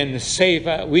 We can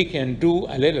do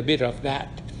a little bit of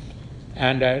that.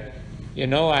 And, you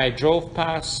know, I drove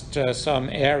past some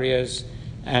areas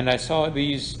and I saw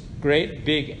these great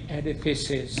big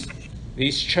edifices,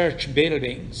 these church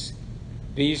buildings,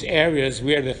 these areas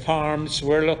where the farms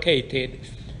were located.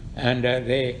 And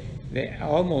they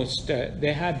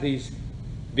had these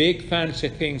big fancy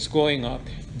things going up.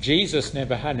 Jesus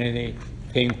never had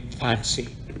anything fancy.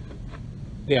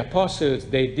 The apostles,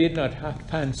 they did not have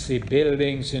fancy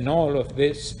buildings and all of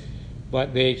this,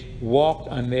 but they walked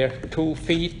on their 2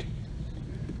 feet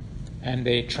and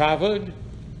they traveled.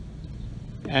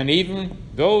 And even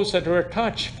those that were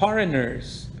touched,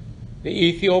 foreigners, the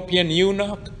Ethiopian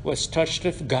eunuch was touched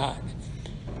of God.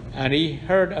 And he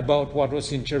heard about what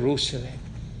was in Jerusalem.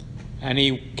 And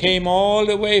he came all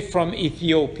the way from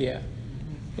Ethiopia.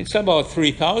 It's about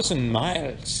 3,000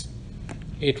 miles.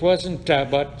 It wasn't,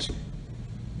 but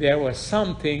there was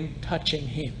something touching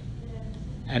him.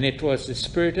 And it was the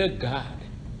Spirit of God.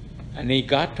 And he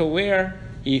got to where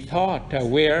he thought,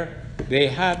 where they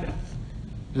had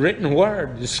written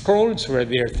word. The scrolls were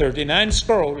there, 39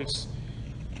 scrolls.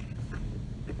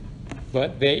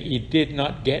 But he did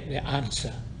not get the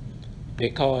answer.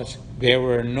 Because there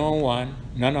were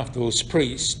none of those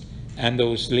priests and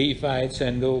those Levites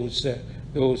and those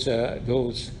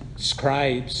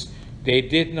scribes. They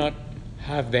did not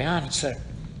have the answer.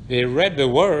 They read the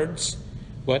words,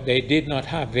 but they did not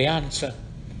have the answer.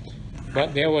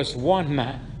 But there was one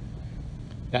man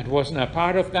that wasn't a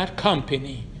part of that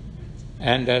company,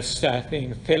 and I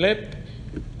think Philip,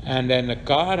 and then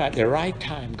God at the right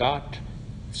time, the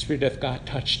Spirit of God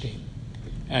touched him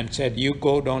and said, "You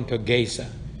go down to Gaza,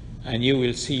 and you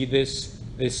will see this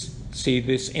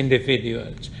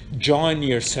individual. Join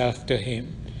yourself to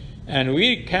him." And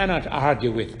we cannot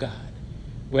argue with God.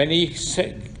 When he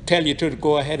tell you to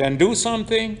go ahead and do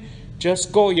something,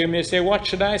 just go. You may say, "What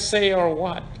should I say or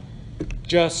what?"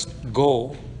 Just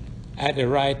go. At the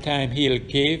right time, he'll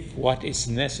give what is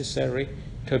necessary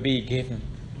to be given.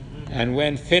 And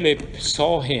when Philip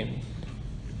saw him,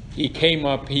 he came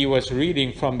up, he was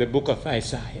reading from the book of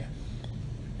Isaiah.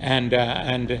 And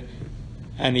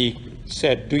he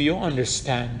said, "Do you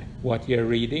understand what you're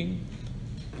reading?"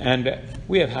 And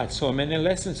we have had so many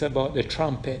lessons about the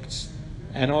trumpets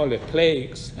and all the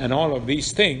plagues and all of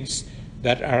these things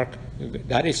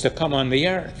that is to come on the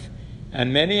earth.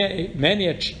 And many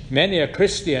a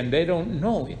Christian, they don't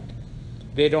know it.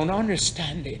 They don't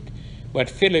understand it. But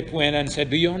Philip went and said,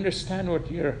 "Do you understand what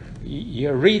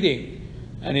you're reading?"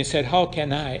 And he said, "How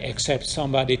can I except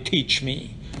somebody teach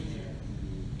me?"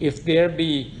 If there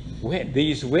be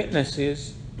these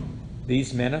witnesses,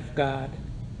 these men of God,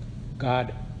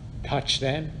 God touched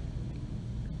them.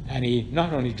 And he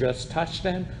not only just touched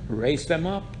them, raised them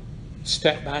up,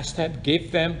 step by step,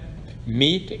 give them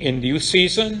meat in due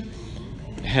season.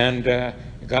 And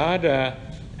God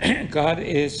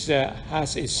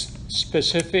has his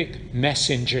specific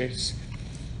messengers.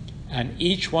 And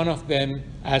each one of them,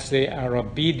 as they are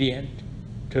obedient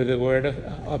to the word,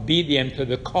 obedient to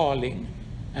the calling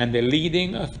and the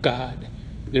leading of God,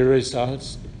 the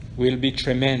results will be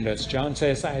tremendous. John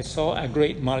says, I saw a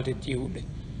great multitude,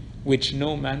 which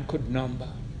no man could number,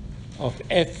 of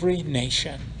every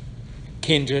nation,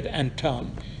 kindred, and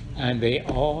tongue. And they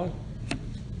all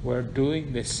were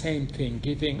doing the same thing,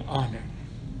 giving honor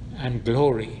and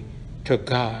glory to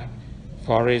God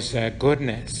for his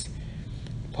goodness.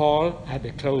 Paul, at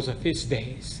the close of his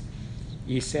days,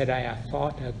 he said, I have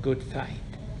fought a good fight.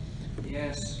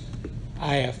 Yes.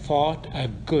 I have fought a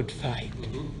good fight.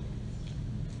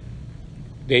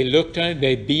 They looked at him,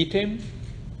 they beat him,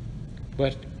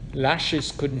 but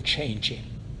lashes couldn't change him.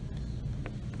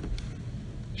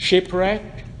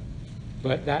 Shipwrecked,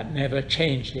 but that never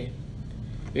changed him,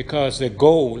 because the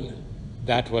goal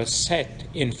that was set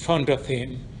in front of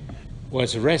him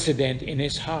was resident in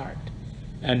his heart,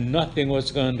 and nothing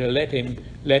was going to let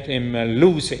him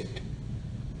lose it.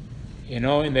 You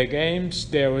know, in the games,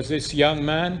 there was this young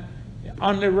man,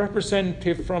 only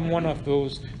representative from one of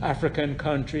those African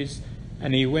countries,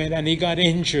 and he went and he got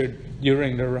injured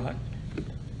during the run.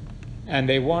 And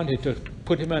they wanted to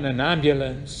put him in an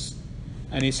ambulance.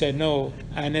 And he said, no,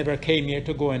 I never came here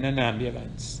to go in an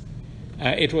ambulance.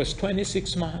 It was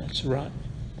 26 miles run.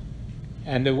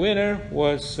 And the winner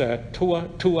was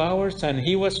 2 hours, and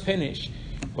he was finished.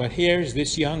 But here's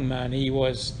this young man, he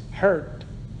was hurt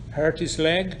his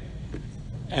leg,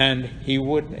 and he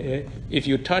would, if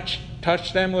you touch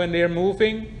them when they're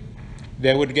moving,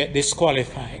 they would get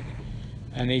disqualified.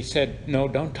 And he said, no,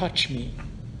 don't touch me.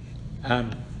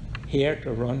 I'm here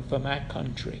to run for my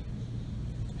country.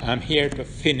 I'm here to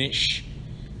finish.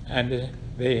 And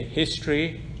the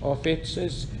history of it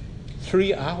says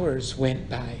 3 hours went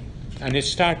by, and it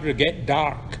started to get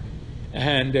dark,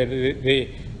 and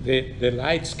the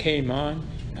lights came on,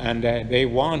 and they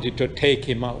wanted to take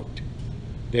him out.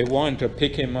 They wanted to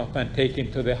pick him up and take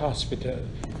him to the hospital,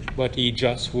 but he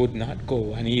just would not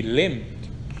go, and he limped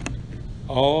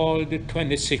all the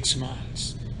 26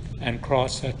 miles and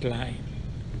crossed that line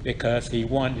because he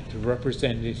wanted to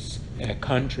represent his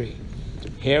country.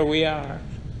 Here we are.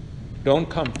 Don't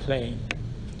complain.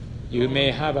 You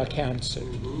may have a cancer.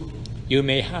 You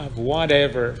may have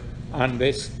whatever on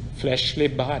this fleshly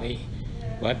body,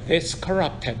 but this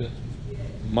corruptible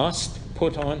must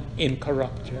put on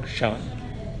incorruption,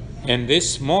 and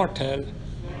this mortal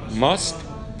must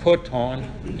put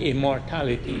on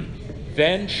immortality.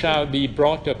 Then shall be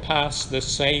brought to pass the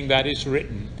saying that is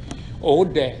written, O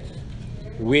death,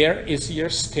 where is your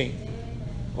sting?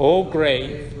 O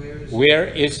grave, where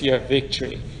is your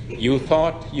victory? You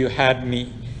thought you had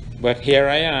me, but here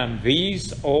I am.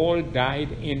 These all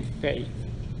died in faith,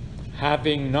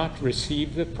 having not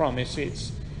received the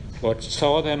promises, but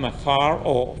saw them afar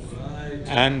off,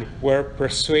 and were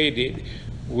persuaded.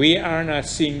 We are not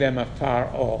seeing them afar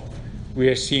off. We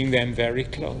are seeing them very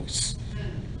close.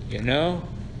 You know?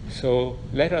 So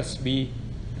let us be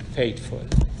faithful.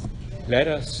 Let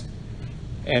us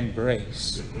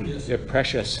embrace the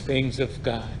precious things of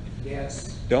God.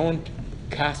 Yes. Don't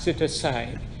cast it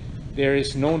aside. There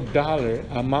is no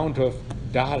amount of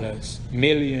dollars,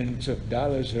 millions of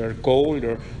dollars, or gold,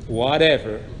 or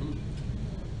whatever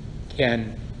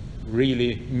can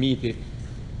really meet it.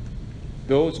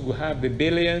 Those who have the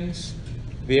billions,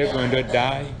 they're going to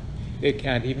die. They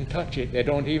can't even touch it. They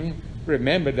don't even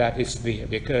remember that it's there,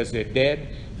 because the dead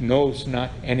knows not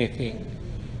anything.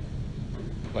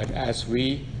 But as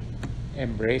we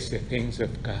embrace the things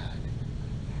of God,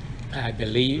 I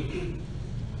believe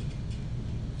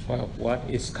for what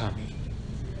is coming.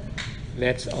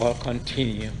 Let's all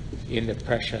continue in the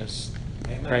precious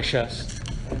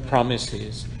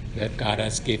promises that God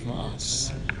has given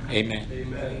us. Amen.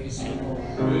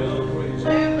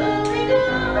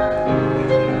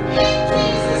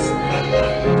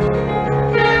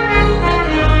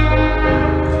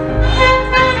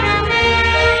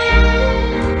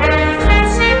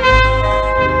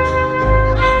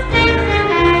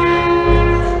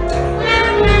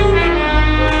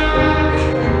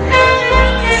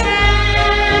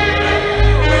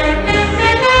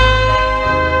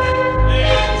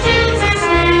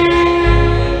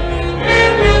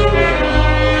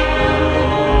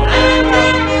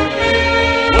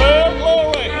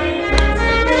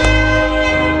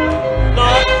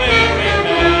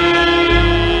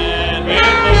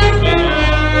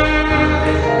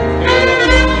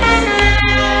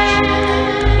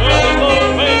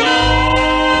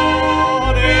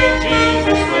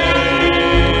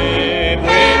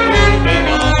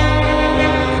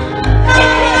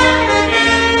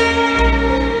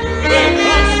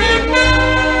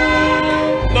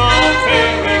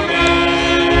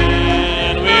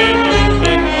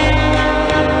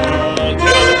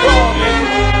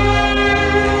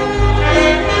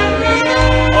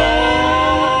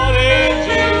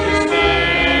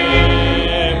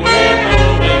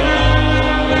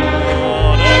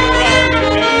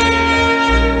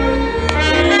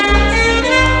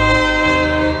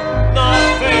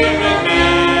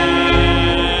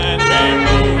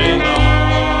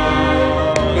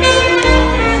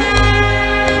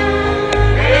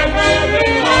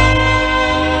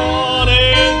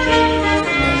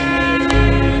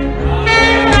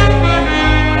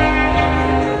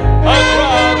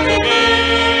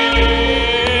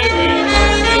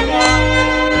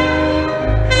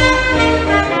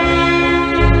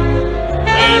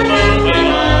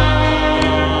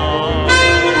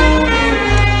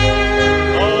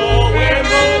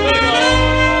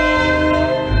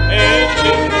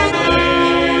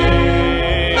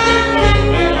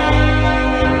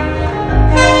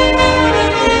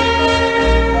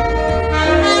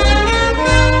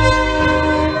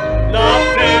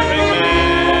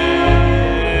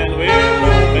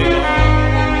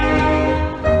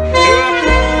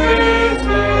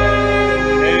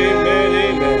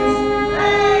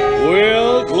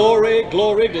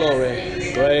 Glory,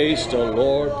 glory. Praise the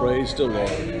Lord, praise the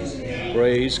Lord.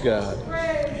 Praise God.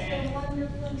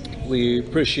 We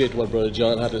appreciate what Brother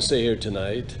John had to say here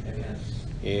tonight.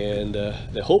 And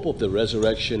the hope of the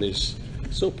resurrection is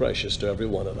so precious to every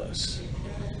one of us.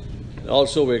 And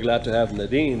also, we're glad to have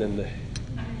Nadine and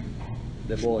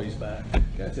the boys back.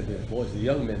 I said the boys, the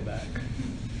young men back.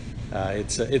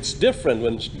 It's different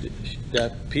when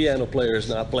that piano player is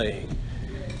not playing.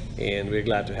 And we're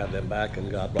glad to have them back,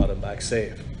 and God brought them back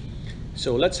safe.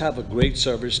 So let's have a great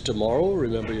service tomorrow.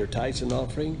 Remember your tithes and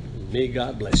offering. May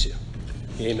God bless you.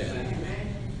 Amen.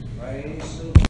 Praise the Lord.